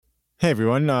Hey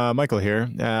everyone, Michael here.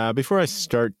 Before I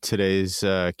start today's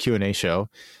Q&A show,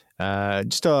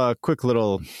 just a quick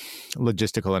little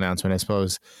logistical announcement, I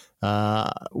suppose.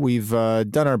 We've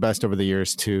done our best over the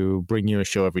years to bring you a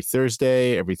show every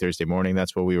Thursday morning.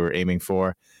 That's what we were aiming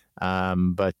for.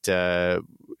 But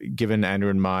given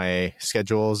Andrew and my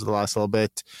schedules the last little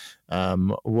bit,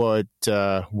 what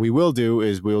we will do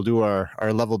is we'll do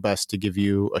our level best to give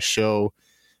you a show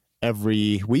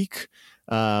every week.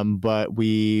 But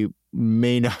we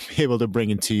may not be able to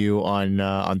bring it to you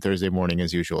on Thursday morning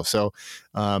as usual. So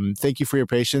thank you for your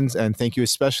patience, and thank you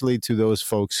especially to those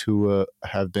folks who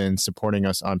have been supporting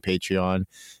us on Patreon.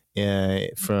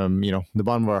 From the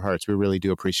bottom of our hearts, we really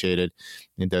do appreciate it.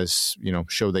 It does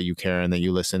show that you care and that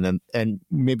you listen, and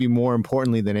maybe more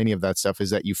importantly than any of that stuff is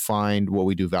that you find what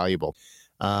we do valuable.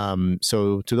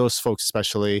 So to those folks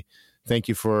especially, thank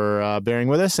you for bearing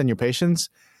with us and your patience.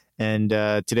 And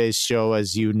today's show,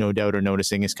 as you no doubt are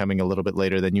noticing, is coming a little bit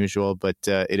later than usual, but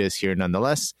it is here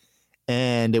nonetheless.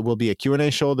 And it will be a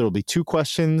Q&A show. There will be two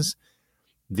questions.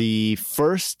 The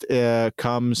first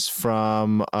comes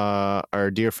from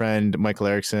our dear friend Michael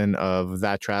Erickson of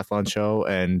That Triathlon Show.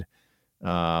 And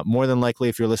more than likely,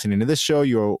 if you're listening to this show,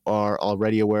 you are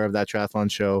already aware of That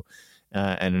Triathlon Show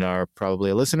and are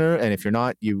probably a listener. And if you're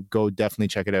not, you go definitely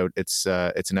check it out. It's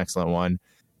an excellent one.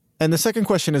 And the second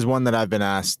question is one that I've been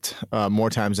asked more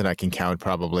times than I can count,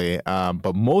 probably.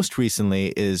 But most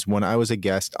recently is when I was a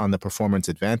guest on the Performance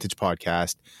Advantage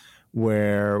podcast,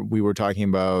 where we were talking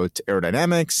about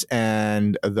aerodynamics,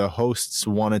 and the hosts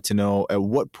wanted to know at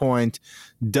what point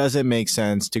does it make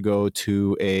sense to go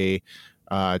to a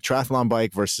triathlon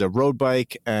bike versus a road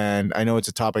bike. And I know it's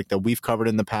a topic that we've covered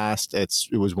in the past. It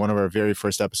was one of our very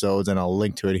first episodes, and I'll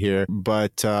link to it here.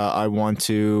 But I want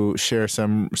to share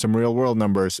some real world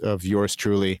numbers of yours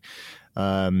truly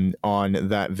on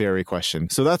that very question.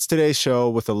 So that's today's show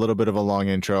with a little bit of a long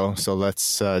intro. So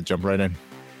let's jump right in.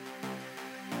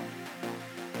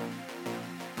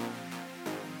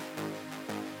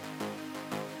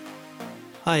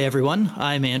 Hi, everyone.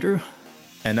 I'm Andrew.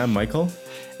 And I'm Michael.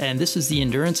 And this is the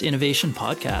Endurance Innovation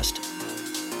Podcast.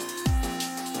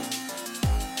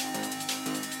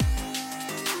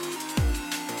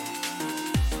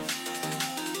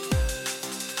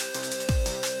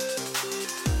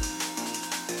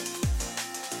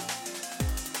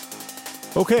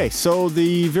 Okay, so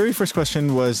the very first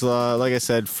question was, like I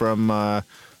said, from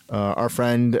our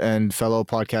friend and fellow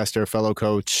podcaster, fellow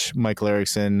coach, Michael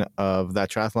Erickson of That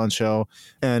Triathlon Show.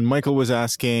 And Michael was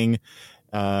asking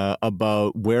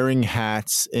about wearing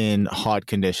hats in hot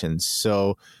conditions.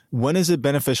 So when is it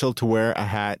beneficial to wear a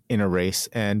hat in a race,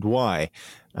 and why?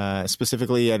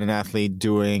 Specifically at an athlete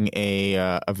doing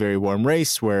a very warm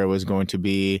race where it was going to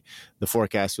be, the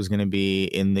forecast was going to be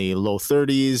in the low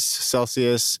 30s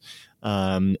Celsius,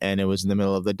 and it was in the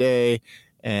middle of the day,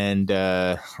 and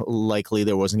likely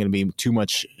there wasn't going to be too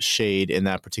much shade in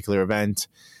that particular event.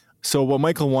 So what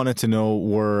Michael wanted to know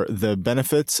were the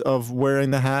benefits of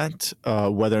wearing the hat,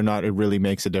 whether or not it really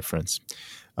makes a difference.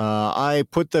 I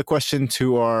put the question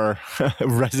to our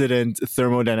resident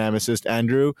thermodynamicist,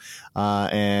 Andrew,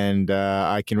 and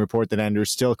I can report that Andrew's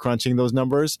still crunching those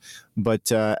numbers.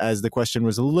 But as the question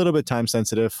was a little bit time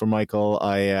sensitive for Michael,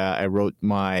 I wrote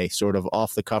my sort of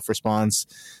off-the-cuff response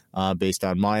based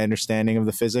on my understanding of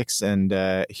the physics, and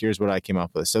here's what I came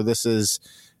up with. So this is...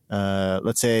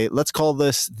 let's call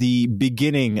this the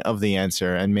beginning of the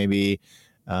answer, and maybe,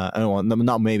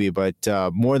 not maybe, but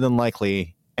more than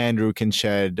likely, Andrew can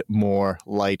shed more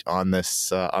light on this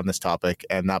topic,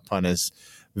 and that pun is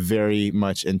very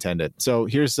much intended. So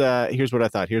here's what I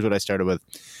thought. Here's what I started with.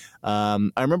 I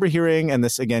remember hearing, and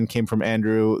this again came from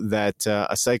Andrew, that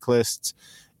a cyclist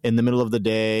in the middle of the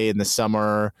day in the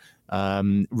summer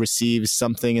receives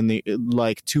something in the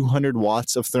like 200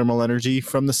 watts of thermal energy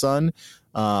from the sun.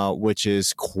 Which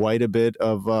is quite a bit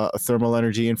of thermal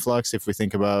energy influx. If we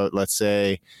think about, let's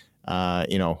say,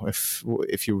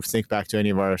 if you think back to any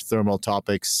of our thermal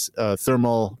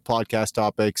podcast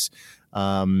topics,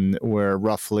 we're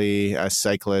roughly as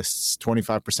cyclists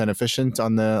 25% efficient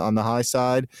on the high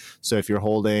side. So if you're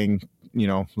holding,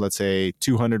 let's say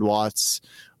 200 watts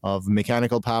of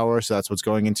mechanical power, so that's what's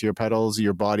going into your pedals,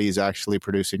 your body is actually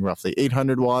producing roughly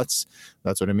 800 watts.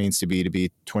 That's what it means to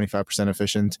be 25%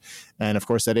 efficient. And of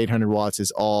course, that 800 watts is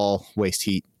all waste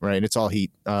heat, right? It's all heat.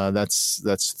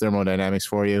 That's thermodynamics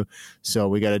for you. So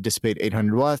we got to dissipate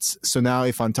 800 watts. So now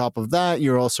if on top of that,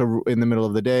 you're also in the middle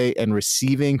of the day and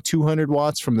receiving 200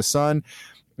 watts from the sun,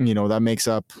 that makes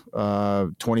up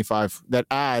 25, that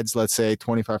adds, let's say,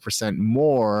 25%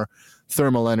 more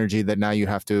thermal energy that now your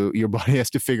body has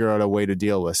to figure out a way to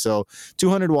deal with. So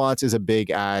 200 watts is a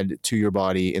big add to your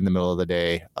body in the middle of the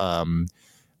day.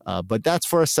 But that's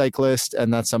for a cyclist,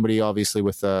 and that's somebody obviously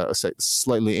with a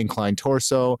slightly inclined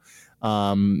torso.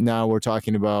 Now we're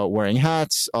talking about wearing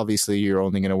hats. Obviously, you're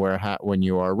only going to wear a hat when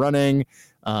you are running.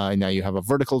 Now you have a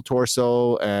vertical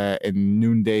torso in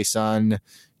noonday sun.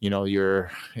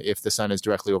 If the sun is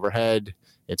directly overhead,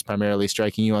 it's primarily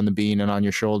striking you on the bean and on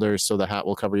your shoulders, so the hat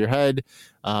will cover your head,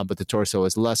 but the torso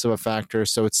is less of a factor.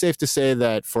 So it's safe to say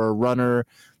that for a runner,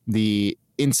 the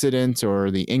incident or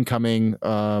the incoming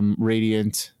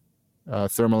radiant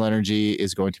thermal energy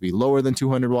is going to be lower than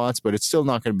 200 watts, but it's still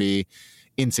not going to be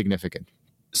insignificant.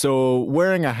 So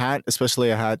wearing a hat,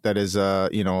 especially a hat that is a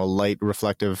light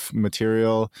reflective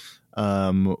material,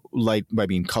 light by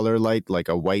being color light, like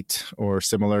a white or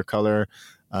similar color,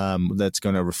 that's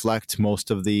going to reflect most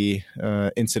of the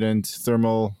incident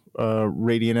thermal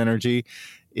radiant energy,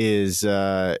 is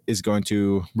going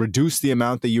to reduce the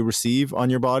amount that you receive on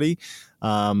your body.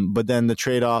 But then the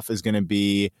trade-off is going to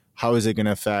be, how is it going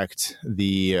to affect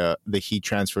the heat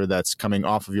transfer that's coming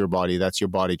off of your body? That's your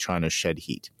body trying to shed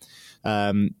heat.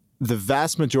 The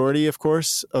vast majority, of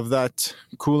course, of that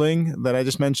cooling that I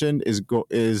just mentioned is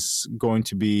going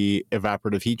to be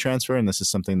evaporative heat transfer, and this is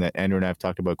something that Andrew and I have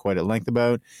talked about quite at length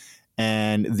about.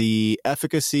 And the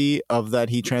efficacy of that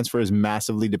heat transfer is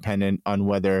massively dependent on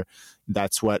whether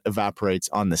that sweat evaporates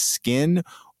on the skin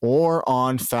or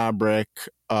on fabric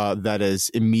that is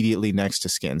immediately next to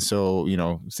skin. So,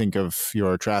 think of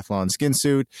your triathlon skin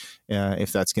suit.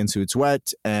 If that skin suit's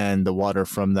wet and the water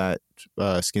from that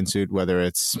skin suit, whether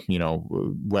it's,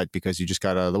 wet because you just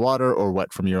got out of the water, or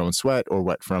wet from your own sweat, or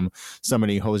wet from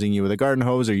somebody hosing you with a garden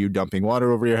hose, or you dumping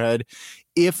water over your head,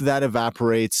 if that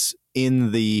evaporates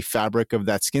in the fabric of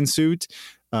that skin suit,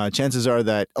 chances are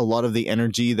that a lot of the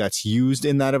energy that's used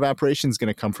in that evaporation is going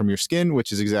to come from your skin,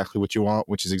 which is exactly what you want,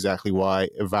 which is exactly why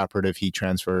evaporative heat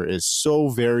transfer is so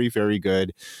very, very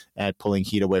good at pulling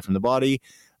heat away from the body.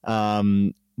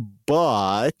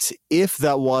 But if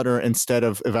that water, instead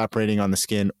of evaporating on the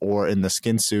skin or in the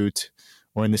skin suit,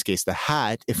 or in this case, the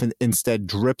hat, if it instead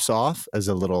drips off as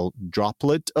a little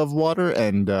droplet of water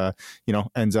and,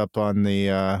 ends up on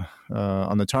the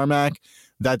tarmac,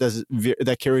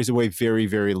 that carries away very,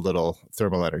 very little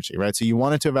thermal energy, right? So you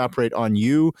want it to evaporate on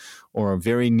you or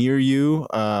very near you,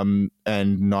 and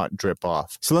not drip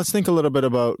off. So let's think a little bit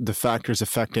about the factors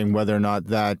affecting whether or not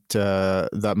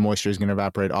that moisture is going to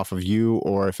evaporate off of you,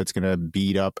 or if it's going to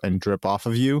bead up and drip off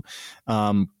of you.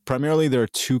 Primarily, there are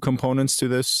two components to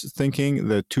this thinking,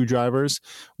 the two drivers.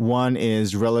 One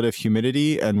is relative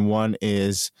humidity and one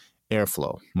is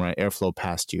airflow, right? Airflow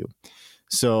past you.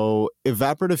 So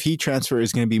evaporative heat transfer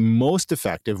is going to be most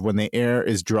effective when the air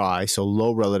is dry, so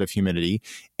low relative humidity,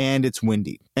 and it's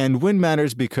windy. And wind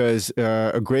matters because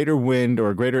a greater wind or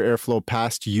a greater airflow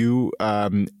past you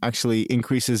actually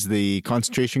increases the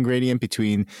concentration gradient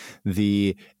between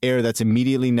the air that's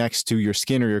immediately next to your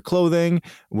skin or your clothing,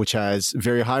 which has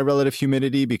very high relative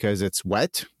humidity because it's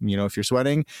wet, if you're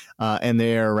sweating, and the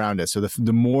air around it. So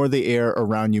the more the air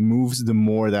around you moves, the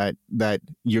more that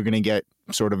you're going to get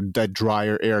sort of that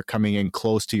drier air coming in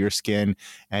close to your skin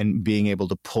and being able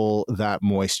to pull that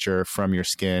moisture from your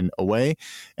skin away.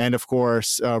 And of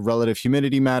course, relative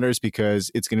humidity matters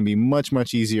because it's going to be much,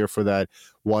 much easier for that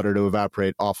water to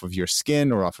evaporate off of your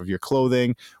skin or off of your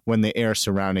clothing when the air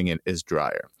surrounding it is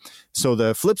drier. So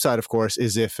the flip side, of course,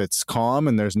 is if it's calm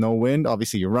and there's no wind,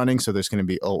 obviously you're running, so there's going to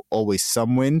be always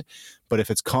some wind. But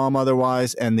if it's calm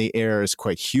otherwise and the air is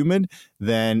quite humid,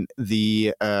 then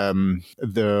the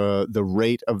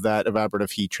rate of that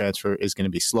evaporative heat transfer is going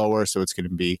to be slower, so it's going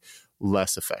to be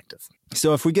less effective.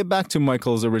 So if we get back to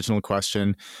Michael's original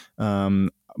question,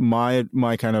 my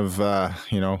kind of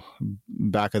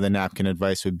back of the napkin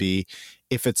advice would be,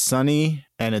 if it's sunny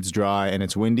and it's dry and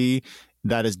it's windy,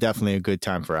 that is definitely a good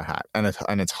time for a hat, and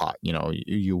it's hot.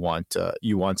 You want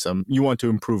to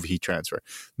improve heat transfer.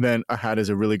 Then a hat is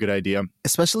a really good idea,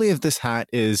 especially if this hat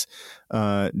is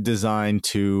designed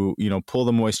to pull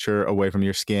the moisture away from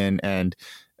your skin and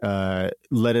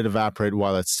let it evaporate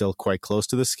while it's still quite close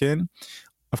to the skin.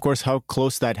 Of course, how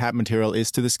close that hat material is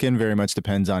to the skin very much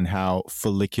depends on how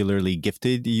follicularly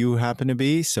gifted you happen to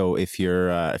be. So if you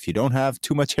don't have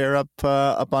too much hair up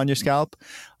on your scalp,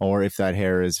 or if that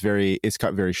hair is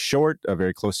cut very short,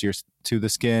 very close to the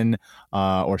skin,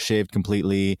 or shaved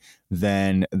completely,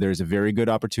 then there's a very good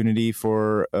opportunity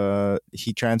for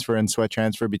heat transfer and sweat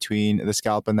transfer between the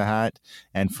scalp and the hat.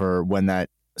 And for when that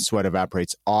sweat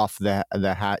evaporates off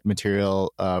the hat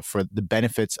material for the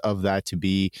benefits of that to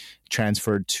be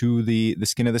transferred to the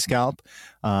skin of the scalp.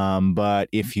 But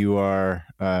if you are,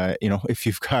 if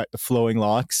you've got flowing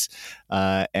locks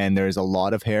and there's a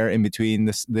lot of hair in between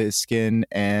the skin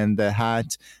and the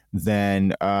hat,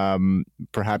 then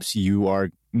perhaps you are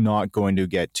not going to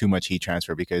get too much heat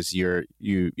transfer, because hair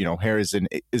is an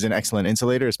excellent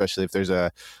insulator, especially if there's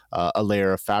a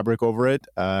layer of fabric over it.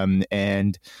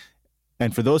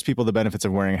 And for those people, the benefits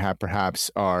of wearing a hat perhaps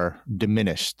are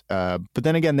diminished. But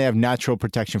then again, they have natural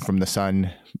protection from the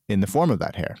sun in the form of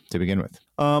that hair to begin with.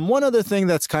 One other thing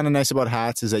that's kind of nice about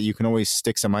hats is that you can always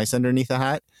stick some ice underneath a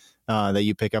hat that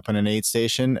you pick up in an aid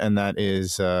station. And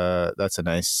that's a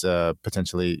nice,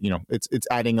 potentially, it's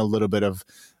adding a little bit of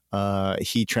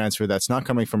heat transfer that's not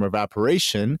coming from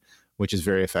evaporation, which is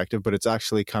very effective, but it's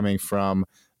actually coming from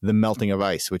the melting of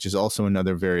ice, which is also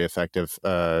another very effective,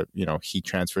 heat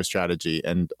transfer strategy,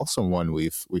 and also one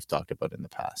we've talked about in the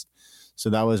past. So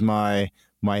that was my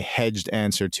hedged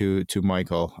answer to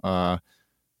Michael.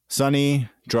 Sunny,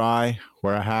 dry,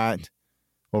 wear a hat.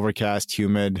 Overcast,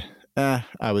 humid.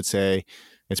 I would say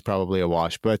it's probably a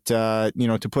wash. But to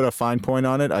put a fine point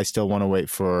on it, I still want to wait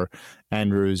for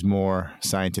Andrew's more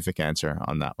scientific answer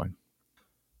on that one.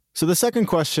 So the second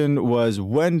question was,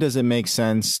 when does it make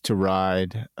sense to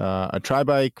ride a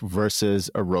tri-bike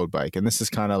versus a road bike? And this is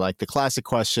kind of like the classic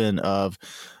question of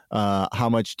how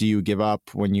much do you give up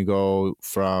when you go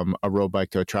from a road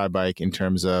bike to a tri-bike in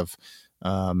terms of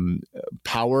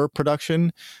power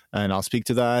production, and I'll speak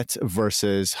to that,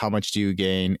 versus how much do you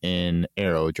gain in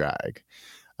aero drag.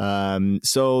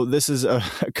 So this is a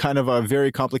kind of a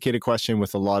very complicated question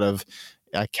with a lot of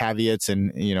caveats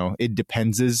and, it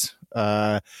depends.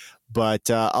 But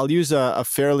I'll use a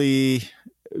fairly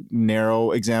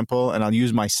narrow example, and I'll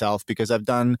use myself because I've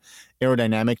done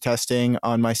aerodynamic testing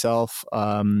on myself,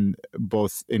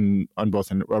 both in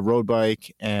a road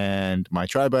bike and my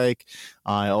tri-bike.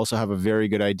 I also have a very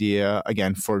good idea,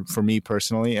 again, for me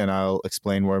personally, and I'll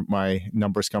explain where my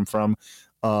numbers come from,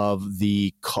 of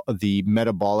the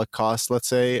metabolic cost, let's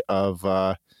say, of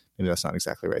maybe that's not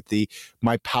exactly right. The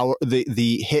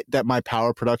hit that my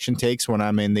power production takes when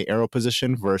I'm in the aero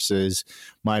position versus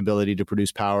my ability to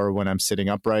produce power when I'm sitting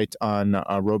upright on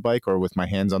a road bike or with my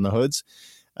hands on the hoods.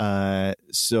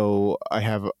 So I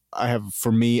have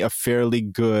for me a fairly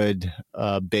good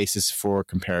basis for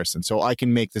comparison. So I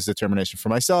can make this determination for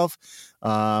myself.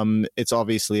 It's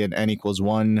obviously an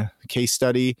N=1 case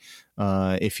study.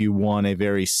 If you want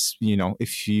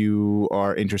if you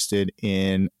are interested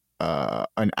in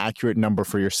an accurate number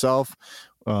for yourself,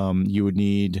 you would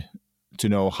need to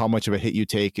know how much of a hit you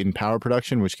take in power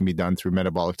production, which can be done through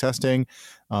metabolic testing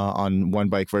on one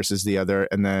bike versus the other,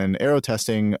 and then aero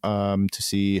testing to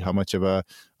see how much of a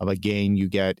gain you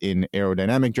get in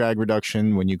aerodynamic drag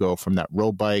reduction when you go from that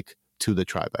road bike to the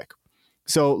tri-bike.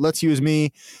 So let's use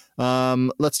me.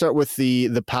 Let's start with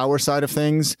the power side of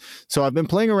things. So I've been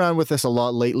playing around with this a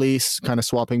lot lately, kind of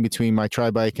swapping between my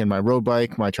tri-bike and my road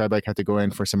bike. My tri-bike had to go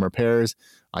in for some repairs.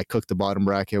 I cooked the bottom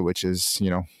bracket, which is,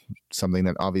 something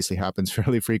that obviously happens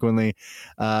fairly frequently.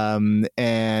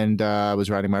 And I was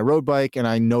riding my road bike, and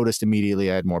I noticed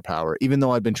immediately I had more power, even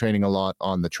though I'd been training a lot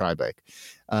on the tri-bike.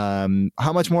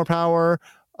 How much more power?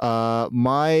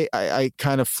 I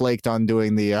kind of flaked on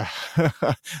doing the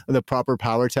the proper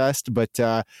power test,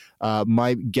 but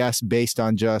my guess, based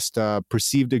on just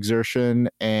perceived exertion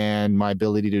and my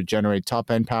ability to generate top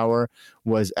end power,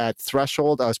 was at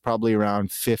threshold I was probably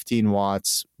around 15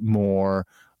 watts more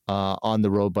on the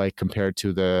road bike compared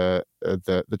to the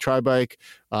tri-bike.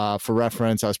 For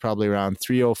reference, I was probably around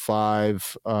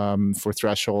 305 for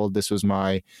threshold. This was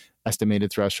my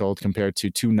estimated threshold compared to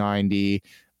 290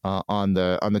 on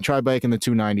the tri-bike, and the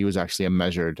 290 was actually a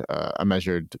measured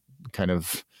kind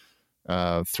of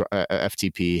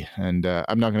FTP. And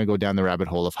I'm not going to go down the rabbit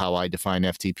hole of how I define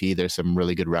FTP. There's some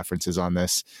really good references on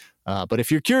this. But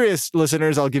if you're curious,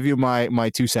 listeners, I'll give you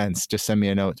my 2 cents. Just send me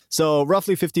a note. So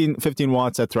roughly 15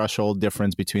 watts at threshold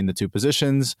difference between the two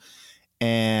positions.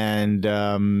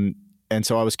 And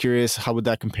so I was curious, how would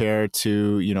that compare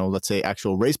to, let's say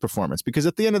actual race performance? Because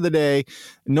at the end of the day,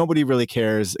 nobody really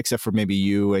cares, except for maybe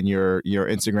you and your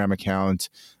Instagram account,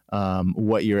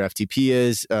 what your FTP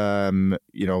is.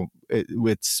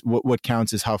 What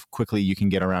counts is how quickly you can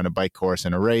get around a bike course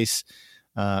in a race.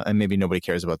 And maybe nobody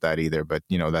cares about that either. But,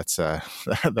 that's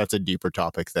a deeper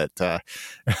topic that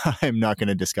I'm not going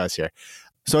to discuss here.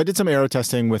 So I did some aero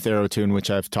testing with AeroTune,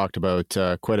 which I've talked about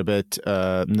quite a bit.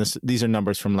 These are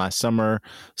numbers from last summer.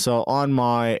 So on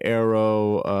my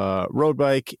aero road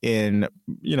bike, in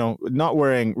not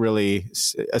wearing really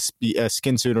a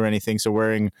skin suit or anything, so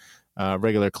wearing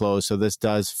regular clothes. So this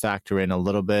does factor in a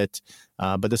little bit.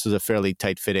 But this was a fairly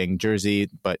tight-fitting jersey,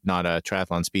 but not a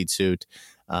triathlon speed suit.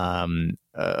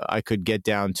 I could get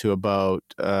down to about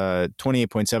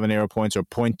 28.7 aero points or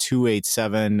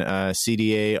 0.287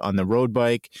 CDA on the road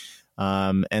bike.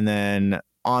 And then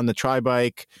on the tri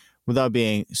bike, without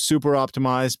being super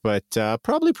optimized, but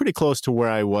probably pretty close to where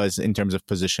I was in terms of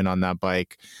position on that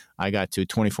bike, I got to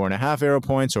 24.5 aero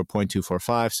points or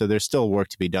 0.245. So there's still work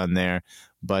to be done there,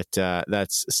 but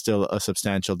that's still a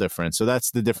substantial difference. So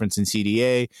that's the difference in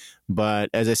CDA. But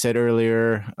as I said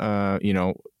earlier,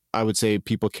 I would say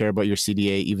people care about your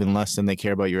CDA even less than they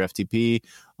care about your FTP.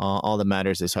 All that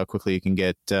matters is how quickly you can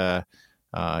get,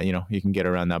 you can get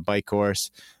around that bike course.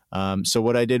 So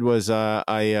what I did was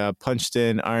I punched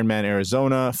in Ironman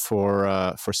Arizona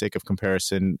for sake of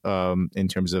comparison in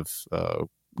terms of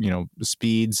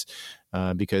speeds,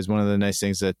 because one of the nice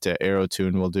things that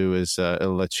AeroTune will do is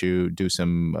it'll let you do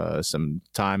some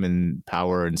time and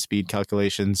power and speed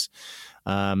calculations.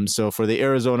 So for the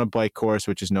Arizona bike course,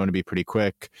 which is known to be pretty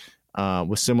quick,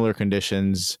 with similar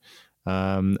conditions,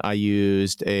 I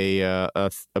used a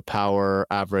power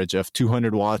average of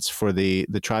 200 watts for the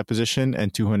tri position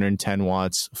and 210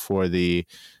 watts for the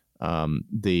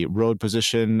road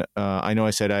position. I know I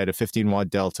said I had a 15 watt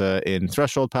delta in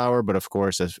threshold power, but of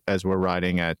course, as we're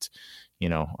riding at,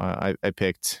 I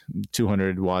picked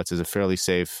 200 watts as a fairly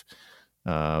safe,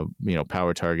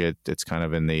 power target. It's kind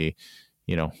of in the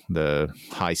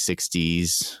high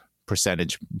 60s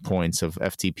percentage points of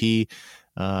FTP.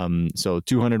 So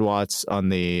 200 watts on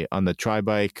the tri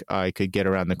bike, I could get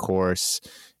around the course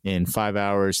in 5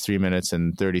 hours, 3 minutes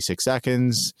and 36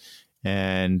 seconds.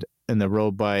 And in the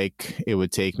road bike, it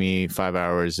would take me 5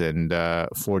 hours and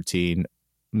 14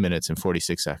 minutes and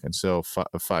 46 seconds. So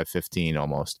 5:15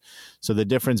 almost. So the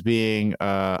difference being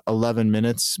 11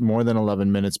 minutes, more than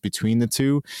 11 minutes between the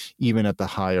two, even at the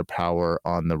higher power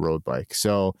on the road bike.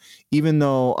 So even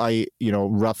though I,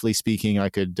 roughly speaking, I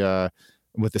could,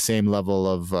 with the same level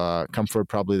of comfort,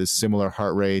 probably the similar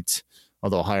heart rate,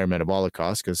 although higher metabolic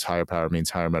cost, because higher power means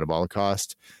higher metabolic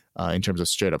cost in terms of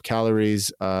straight up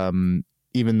calories.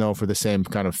 Even though for the same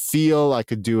kind of feel, I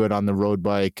could do it on the road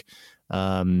bike.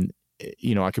 I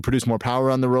could produce more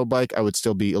power on the road bike. I would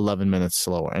still be 11 minutes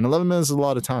slower, and 11 minutes is a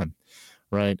lot of time,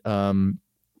 right?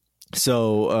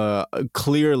 So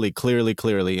clearly,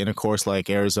 in a course like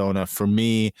Arizona, for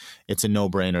me, it's a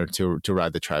no-brainer to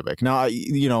ride the tri bike. Now,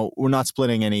 we're not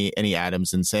splitting any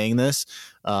atoms in saying this,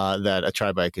 that a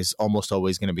tri bike is almost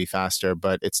always going to be faster,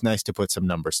 but it's nice to put some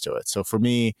numbers to it. So for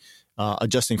me,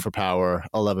 adjusting for power,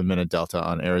 11-minute delta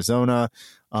on Arizona.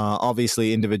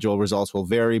 Obviously, individual results will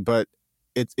vary, but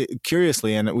it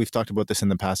curiously, and we've talked about this in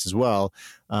the past as well,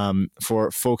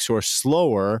 for folks who are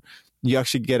slower, you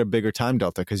actually get a bigger time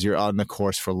delta because you're on the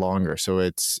course for longer. So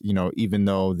it's, even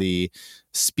though the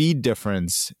speed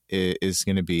difference is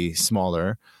going to be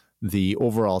smaller, the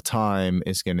overall time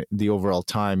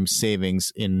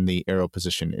savings in the aero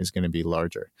position is going to be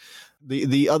larger.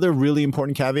 The other really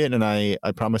important caveat, and I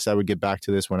promised I would get back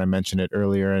to this when I mentioned it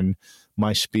earlier in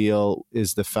my spiel,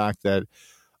 is the fact that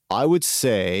I would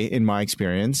say, in my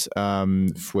experience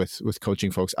with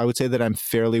coaching folks, I would say that I'm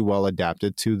fairly well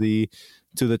adapted to the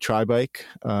tri bike.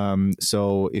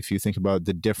 So if you think about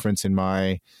the difference in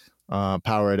my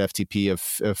power at FTP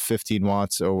of 15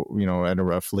 watts, or at a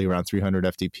roughly around 300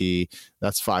 FTP,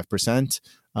 that's 5%.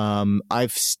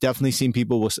 I've definitely seen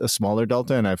people with a smaller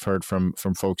delta, and I've heard from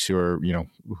folks who are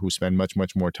who spend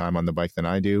much more time on the bike than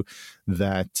I do,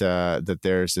 that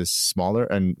theirs is smaller.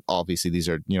 And obviously these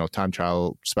are time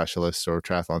trial specialists or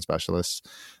triathlon specialists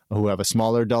who have a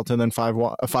smaller delta than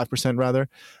 5% rather.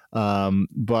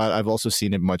 But I've also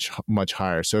seen it much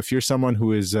higher. So if you're someone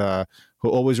who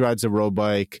always rides a road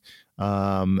bike,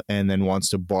 and then wants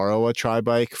to borrow a tri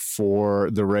bike for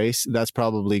the race, that's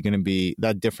probably going to be,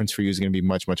 that difference for you is going to be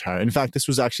much higher. In fact, this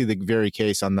was actually the very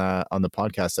case on the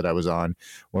podcast that I was on,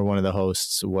 where one of the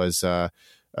hosts was that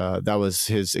was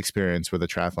his experience with a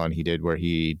triathlon he did, where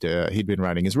he'd been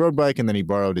riding his road bike and then he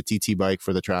borrowed a TT bike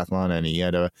for the triathlon, and he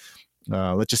had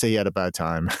let's just say he had a bad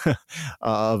time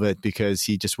of it because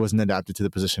he just wasn't adapted to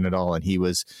the position at all, and he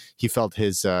felt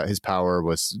his power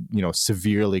was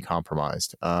severely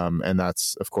compromised. And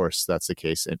that's the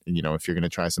case. And, if you're going to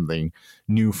try something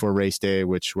new for race day,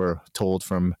 which we're told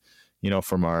from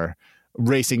our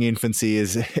racing infancy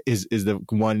is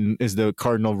the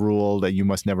cardinal rule that you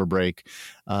must never break.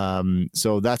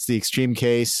 So that's the extreme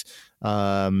case.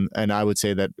 And I would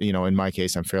say that, in my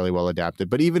case, I'm fairly well adapted,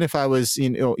 but even if I was,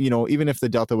 even if the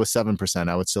delta was 7%,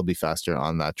 I would still be faster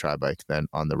on that tri bike than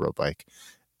on the road bike.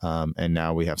 And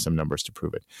now we have some numbers to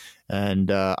prove it.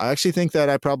 And I actually think that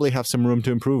I probably have some room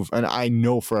to improve. And I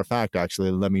know for a fact,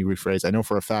 actually, let me rephrase. I know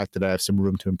for a fact that I have some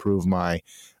room to improve my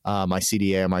my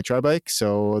CDA on my tri-bike.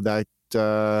 So that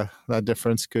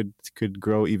difference could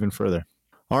grow even further.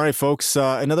 All right, folks,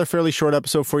 another fairly short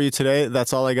episode for you today.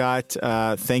 That's all I got.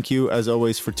 Thank you, as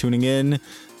always, for tuning in.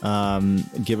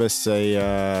 Give us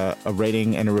a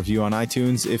rating and a review on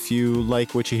iTunes if you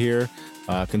like what you hear.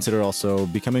 Consider also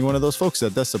becoming one of those folks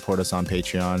that does support us on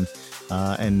Patreon.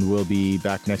 And we'll be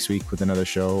back next week with another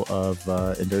show of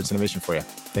Endurance Innovation for you.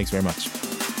 Thanks very much.